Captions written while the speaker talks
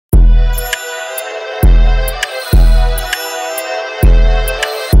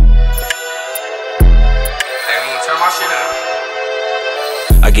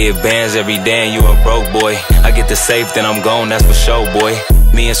get bands every day and you a broke boy. I get the safe, then I'm gone, that's for sure, boy.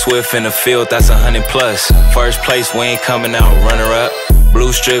 Me and Swift in the field, that's 100 plus. First place, we ain't coming out runner up.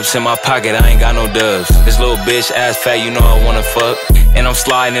 Blue strips in my pocket, I ain't got no dubs. This little bitch ass fat, you know I wanna fuck. And I'm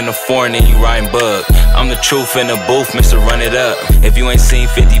sliding in the foreign and you riding bug. I'm the truth in the booth, Mr. Run it up. If you ain't seen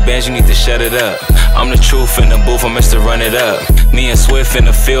 50 bands, you need to shut it up. I'm the truth in the booth, I'm Mr. Run it up. Me and Swift in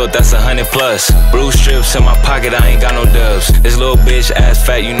the field, that's 100 plus. Blue strips in my pocket, I ain't got no dubs. This little bitch ass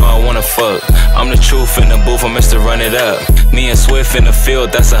fat, you know I wanna fuck. I'm the truth in the booth, I'm Mr. Run it up. Me and Swift in the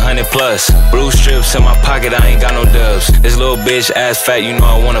field, that's 100 plus. Blue strips in my pocket, I ain't got no dubs. This little bitch ass fat, you know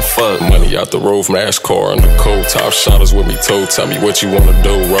I wanna fuck. Money out the roof, NASCAR in the cold. Top shotters with me too, tell me what you wanna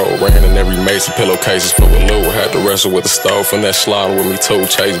do. Roll ran in every mason, pillowcases full of loot. Had to wrestle with the stove, finesse sliding with me too.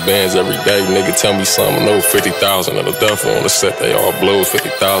 Chase bands every day, nigga tell me something new. 50,000 in the duffel on the set, they all blues.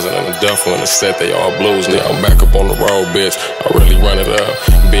 50,000 in the duffel on the set, they all blues. Now I'm back up on the road, bitch, I really run it up.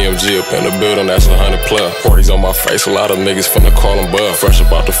 BMG up in the building, that's 100 plus. Parties on my face, a lot of niggas finna call them buff. Fresh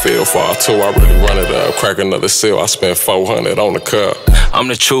up out the field, fall two, I really run it up. Crack another seal, I spent 400 on the cup. I'm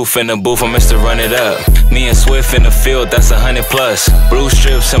the truth in the booth, I'm Mr. Run it up. Me and Swift in the field, that's 100 plus. Blue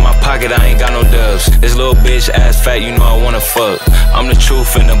strips in my pocket, I ain't got no dubs. This little bitch ass fat, you know I wanna fuck. I'm the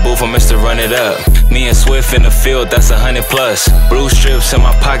truth in the booth, I'm Mr. Run it up. Me and Swift in the field, that's 100 plus. Blue strips in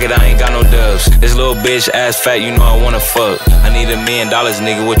my pocket, I ain't got no dubs. This little bitch ass fat, you know I wanna fuck. I need $1 million,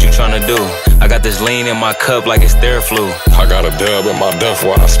 nigga, what you tryna do? I got this lean in my cup like it's Theraflu. I got a dub in my duff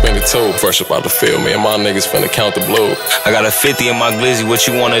while I spend it too. Fresh up out the field, me and my niggas finna count the blue. I got a 50 in my glizzy, what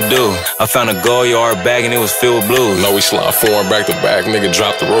you wanna do? I found a gold yard bag and it was filled with blues. No, we slide foreign back to back, nigga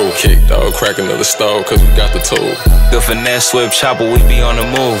drop the roof. Kick dog, crack another stove, cause we got the tool. GoodFinesse, Swiftchapo, we be on the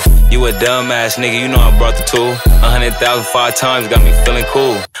move. You a dumbass nigga, you know I brought the tool. 100,000 5 times, got me feeling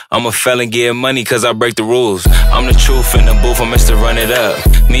cool. I'm a felon getting money cause I break the rules. I'm the truth in the booth, I'm Mr. Run it up.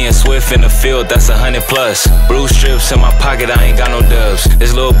 Me and Swift in the field, that's 100 plus. Blue strips in my pocket, I ain't got no dubs.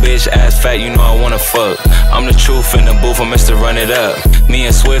 This little bitch ass fat, you know I wanna fuck. I'm the truth in the booth, I'm Mr. Run it up. Me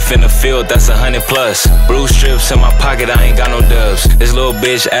and Swift in the field, that's 100 plus. Blue strips in my pocket, I ain't got no dubs. This little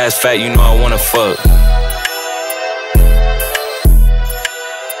bitch ass fat, you know I wanna fuck.